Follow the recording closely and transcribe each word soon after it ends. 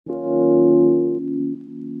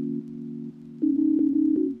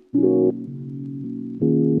Happy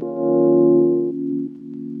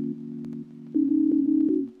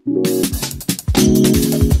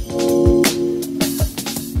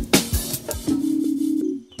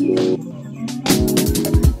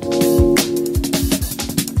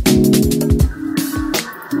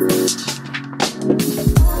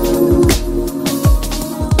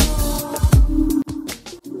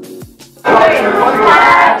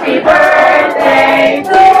birthday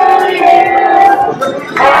to you.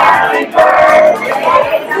 Happy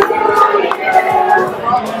birthday to you.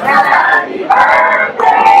 Happy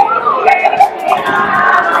birthday.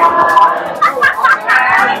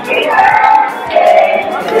 Happy birthday to you.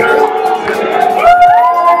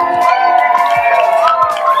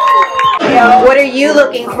 What are you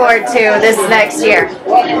looking forward to this next year?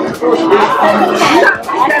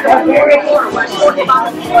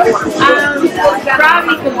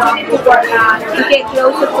 Probably continue to work on to get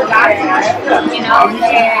closer to God, you know,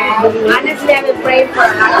 and honestly I've been praying for a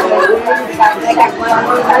lot of wisdom.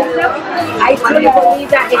 I truly believe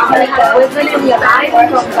that if you have wisdom in your life from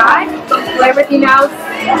God, so everything else,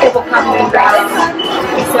 it will come to God.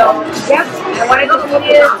 So, yep, I want to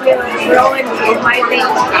continue to grow and do my thing.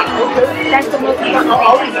 That's the most important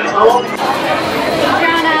thing.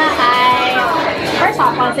 Adriana, first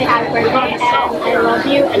off, I want to say happy birthday, and I love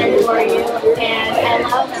you and I adore you, and I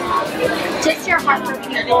love just your heart for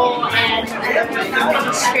people and your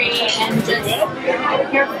ministry and just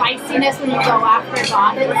your feistiness when you go after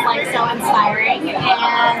God is like so inspiring, and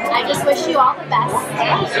I just wish you all the best.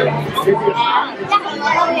 And yeah, I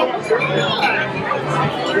love you.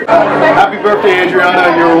 Happy birthday,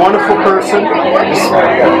 Adriana. You're a wonderful person,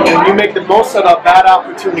 and you make the most out of bad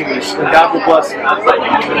opportunities, and God will bless you.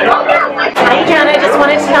 Hi, Adriana. I just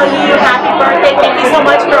wanted to tell you happy birthday. Thank you so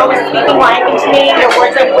much for always speaking life into me. Your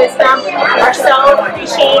words of wisdom are so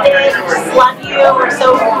appreciated. We just love you. We're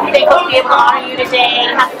so thankful to be able to honor you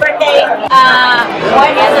today. Happy birthday.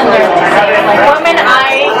 What isn't there to say? Like, woman,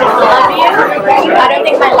 I love you. I don't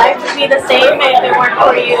think my life would be the same if it weren't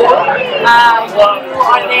for you. You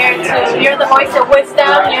are there to, you're the voice of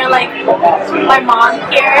wisdom. You're like my mom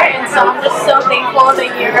here, and so I'm just so thankful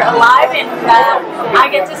that you're alive and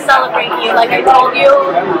I get to celebrate you. Like I told you,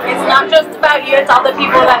 it's not just about you, it's all the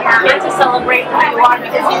people that get to celebrate who you are,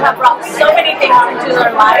 because you have brought so many things into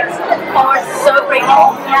their lives, and we're so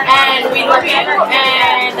grateful, and we love you,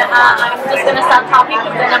 and I'm just going to stop talking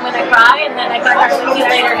because then I'm going to cry, and then I can cry with you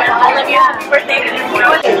later, but I love you. Happy birthday. You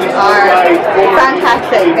are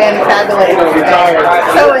fantastic and fabulous.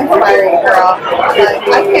 So inspiring, girl.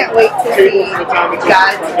 I can't wait to see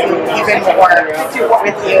God do even more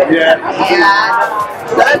with you. And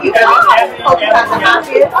love you all. Hope you have the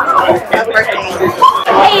happiest birthday.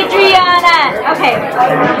 Hey Adriana! Okay,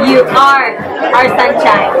 you are our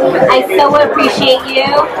sunshine. I so appreciate you.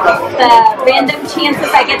 The random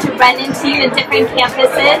chances I get to run into you in different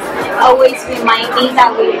campuses always remind me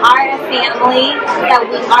that we are a family, that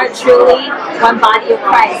we are truly one body of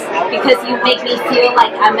Christ, because you make me feel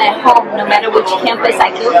like I'm at home no matter which campus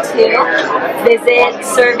I go to, visit,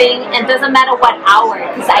 serving, and doesn't matter what hour,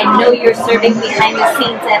 because I know you're serving behind the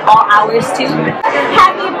scenes at all hours too.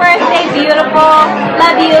 Happy birthday, beautiful.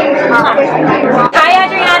 Love you. Hi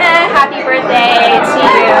Adriana, happy birthday to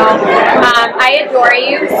you. I adore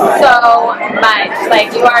you so much.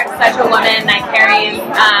 Like, you are such a woman that carries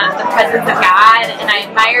the presence of God, and I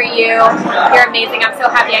admire you. You're amazing. I'm so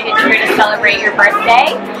happy I get to here to celebrate your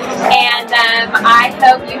birthday, and I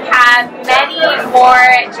hope you have many more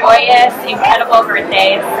joyous, incredible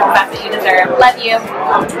birthdays. That's what you deserve. Love you.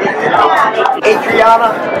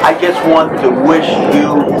 Adriana, I just want to wish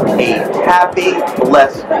you a happy,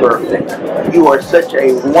 blessed birthday. You are such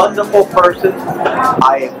a wonderful person.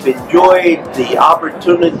 I have enjoyed the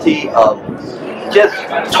opportunity of just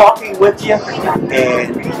talking with you,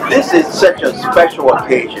 and this is such a special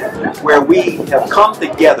occasion where we have come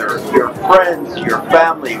together, your friends, your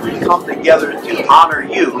family, we come together to honor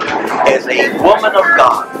you as a woman of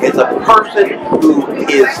God, as a person who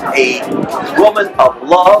is a woman of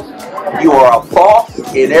love. You are a boss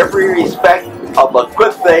in every respect of a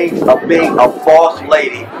good thing of being a boss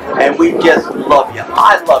lady, and we just love you.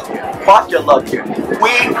 I love you. Pasha loves you.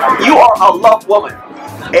 You are a loved woman.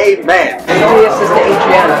 Amen. Dear Sister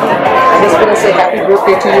Adriana, I just want to say happy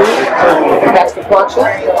birthday to you, Pastor Pasha.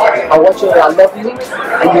 I want you to know I love you,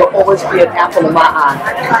 and you'll always be an apple of my eye.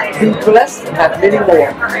 Be blessed and have many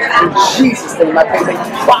more. In Jesus' name, I pray that you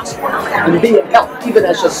prosper and be in health, even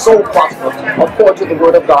as your soul prospers, according to the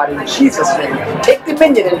word of God. In Jesus' name, take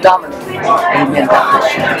dominion and dominate. Amen. God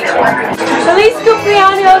bless you. Feliz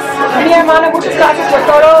cumpleaños, mi hermana. Muchas gracias por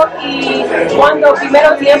todo. y cuando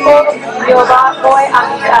primero tiempo yo voy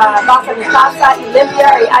vas a mi casa y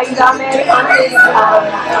limpia y ayúdame antes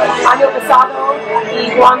año pasado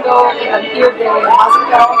y cuando el día de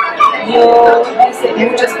hospital yo hice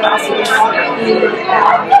muchas gracias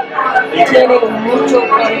y tiene mucho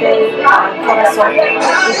grande corazón y te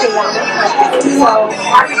amo. So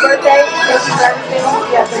happy birthday, thank you for everything.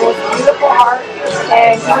 You have the most beautiful heart,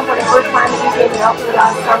 and even for the first time that you came out for the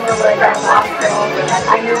last summer where I got in the hospital,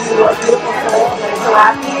 I knew you were a beautiful soul, and I'm so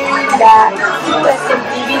happy that tú eres en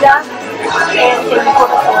mi vida and in mi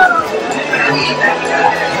corazón.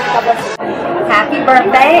 Happy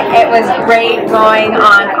birthday. It was great going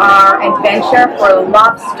on our adventure for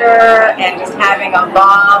lobster and just having a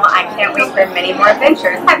ball. I can't wait for many more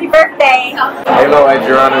adventures. Happy birthday. Hello,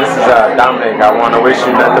 Adriana. This is Dominic. I want to wish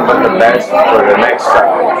you nothing but the best for the next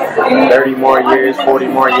 30 more years, 40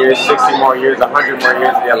 more years, 60 more years, 100 more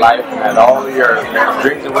years of your life, and all of your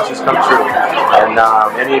dreams and wishes come true. And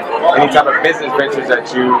any type of business ventures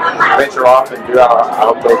that you venture off and do, I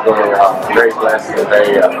hope those go very blessed and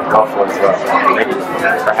very helpful as well. Thank you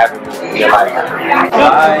for having me in your life.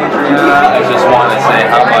 Hi, Adriana. I just want to say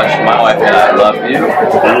how much my wife and I love you.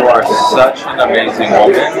 You are such an amazing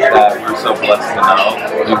woman that we're so blessed to know.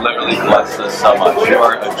 You literally blessed us so much. You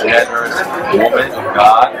are a generous woman of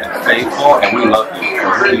God and faithful, and we love you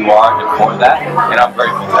for who you are and for that. And I'm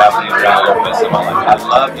grateful to have Adriana in my life. I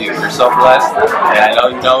love you. You're so blessed, and I know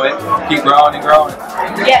you know it. Keep growing and growing.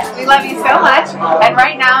 Yes, we love you so much. And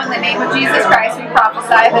right now, in the name of Jesus Christ, we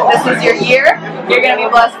prophesy that this is your year. You're going to be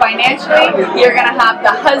blessed financially. You're going to have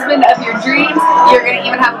the husband of your dreams. You're going to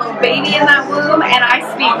even have a little baby in that womb. And I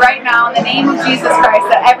speak right now in the name of Jesus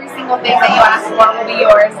Christ that every single thing that you ask for will be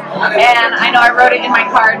yours. And I know I wrote it in my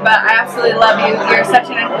card, but I absolutely love you. You're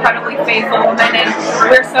such an incredibly faithful woman, and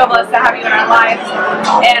we're so blessed to have you in our lives.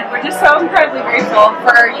 And we're just so incredibly grateful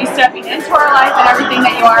for you stepping into our life and everything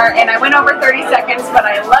that you are. And I went over 30 seconds, but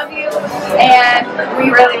I love you. And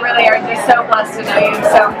we really, really are just so blessed to know you.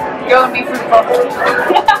 So go and be fruitful.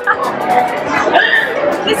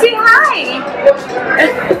 You say hi.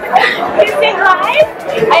 You say hi.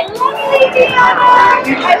 I love you, Adriana.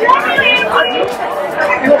 I love you,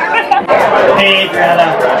 Hey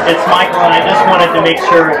Adriana, it's Michael, and I just wanted to make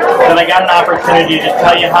sure that I got an opportunity to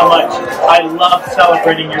tell you how much I love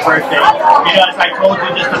celebrating your birthday. You know, as I told you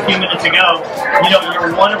just a few minutes ago, you know,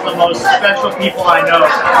 you're one of the most special people I know.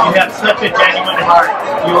 You have such a genuine heart.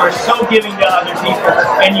 You are so giving to other people,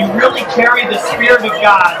 and you really carry the Spirit of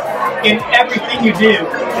God in everything you do,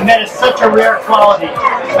 and that is such a rare quality.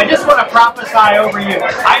 I just want to prophesy over you.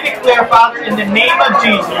 I declare, Father, in the name of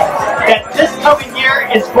Jesus, that this coming year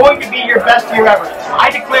is going to be your best year ever. I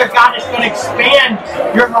declare God is going to expand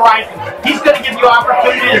your horizon. He's going to give you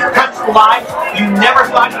opportunities to touch lives you never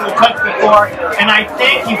thought you would touch before. And I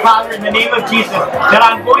thank you, Father, in the name of Jesus, that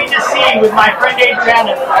I'm going to see with my friend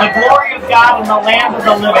Adriana the glory of God in the land of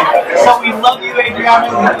the living. So we love you, Adriana.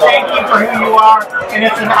 We thank you for who you are, and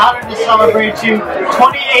it's an honor to celebrate you.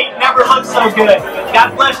 28 never looked so good.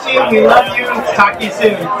 God bless you. We love you. Talk to you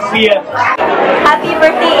soon. See ya. Happy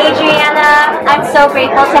birthday, Adriana. I'm so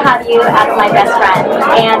grateful to have you as my best friend.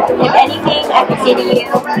 And if anything I could say to you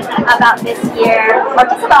about this year, or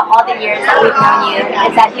just about all the years that we've known you,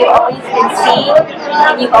 is that you've always been seen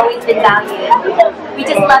and you've always been valued. We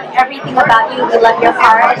just love everything about you. We love your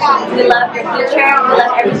heart. We love your future. We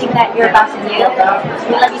love everything that you're about to do.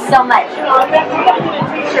 We love you so much.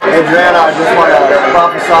 Adriana, I just want to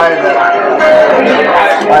prophesy that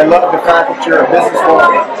I love the fact that you're a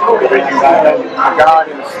businesswoman, and God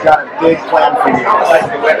has got a big plan for you, and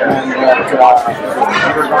that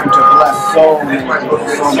you're going to bless so many people.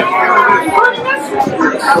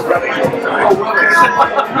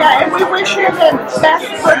 Yeah, and we wish you the best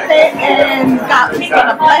birthday, and God is going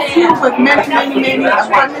to bless you with many, many, many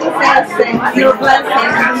abundances, and your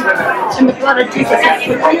blessing, and the blood of Jesus is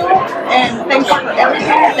with you. And thank you for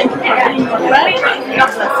everything. Thank you for being your friend. God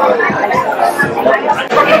bless you.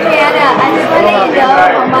 Adriana, I just want to let you know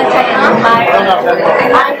how much I admire you.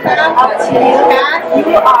 I'm up to you.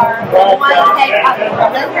 You are one heck of a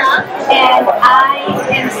woman, and I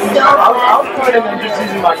am so blessed for you.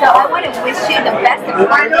 So I want to wish you the best of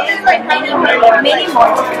birthdays and many, many more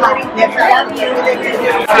to come. Love you.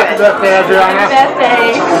 Happy birthday, Adriana. Happy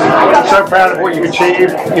birthday. I'm so proud of what you've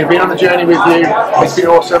achieved. You've been on the journey with you. It's been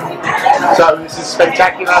awesome. So this is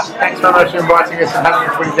spectacular. Thanks very much for inviting us and having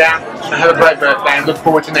us bring down. And have a great birthday and look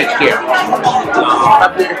forward to next year.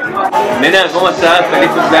 Love you. Nena, ¿cómo estás? Feliz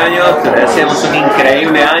cumpleaños. Te deseamos un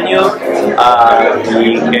increíble año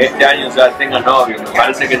y que este año ya tenga novio. Me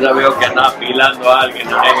parece que ya veo que anda apilando a alguien.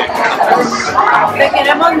 Te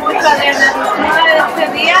queremos mucho, Adriana. Disfruta de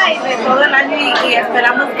este día y y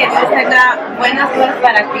esperamos que Dios tenga buenas cosas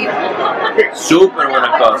para ti. Súper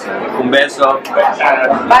buena cosa. Un beso.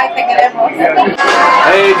 Bye, te queremos.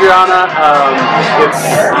 Hey Adriana,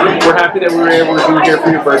 we're happy that we were able to be here for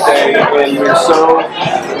your birthday, and we're so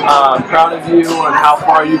proud of you and how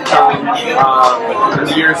far you've come in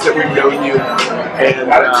the years that we've known you.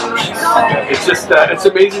 And it's just it's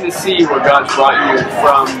amazing to see where God's brought you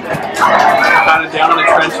from kind of down in the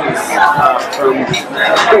trenches from a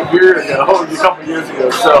couple years ago.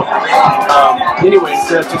 So anyways,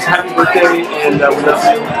 just happy birthday, and we love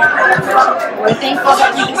you. We're thankful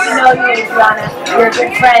that we get to know you, Adriana. You're a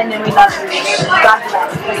good friend and we love you. God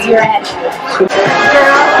bless. Because you're ahead. Girl,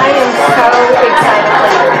 I am so excited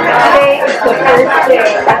for you. Today is the first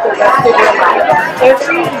day of the rest of your life.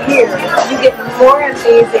 Every year you get more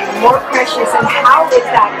amazing, more precious, and how is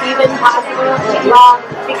that even possible? Well,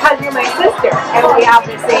 because you're my sister and we have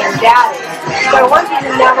the same daddy. So I want you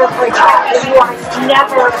to never forget that you are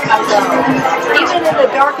never alone. Even in the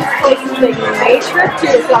darkest places that you may trip to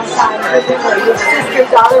sometimes, remember your sisters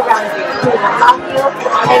all around you who love you.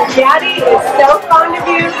 And Daddy is so fond of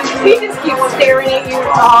you, he just keeps staring at you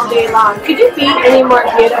all day long. Could you be any more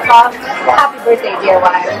beautiful? Happy birthday, dear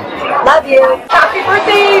wife. Love you. Happy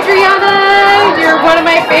birthday, Adriana! You're one of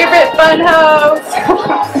my favorite fun hosts.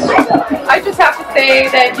 I just have to say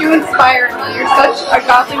that you inspire me. You're such a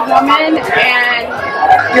godly woman, and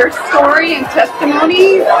your story and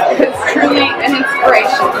testimony is truly an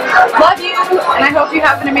inspiration. Love you, and I hope you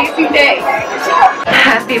have an amazing day.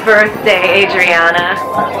 Happy birthday, Adriana.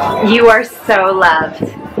 You are so loved.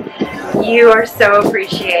 You are so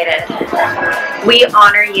appreciated. We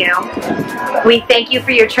honor you. We thank you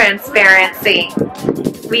for your transparency.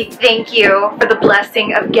 We thank you for the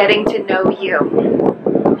blessing of getting to know you.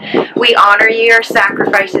 We honor your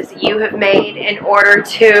sacrifices that you have made in order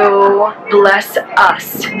to bless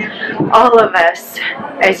us, all of us,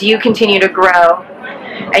 as you continue to grow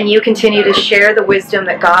and you continue to share the wisdom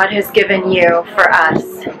that God has given you for us.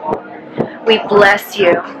 We bless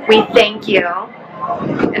you. We thank you.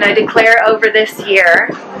 And I declare over this year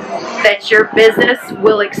that your business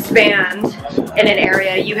will expand in an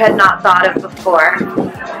area you had not thought of before.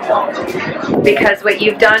 Because what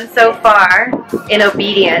you've done so far in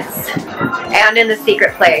obedience and in the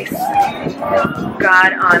secret place,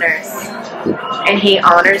 God honors. And He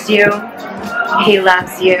honors you. He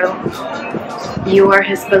loves you. You are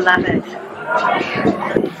His beloved.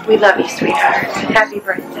 We love you, sweetheart. Happy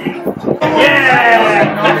birthday. Yeah.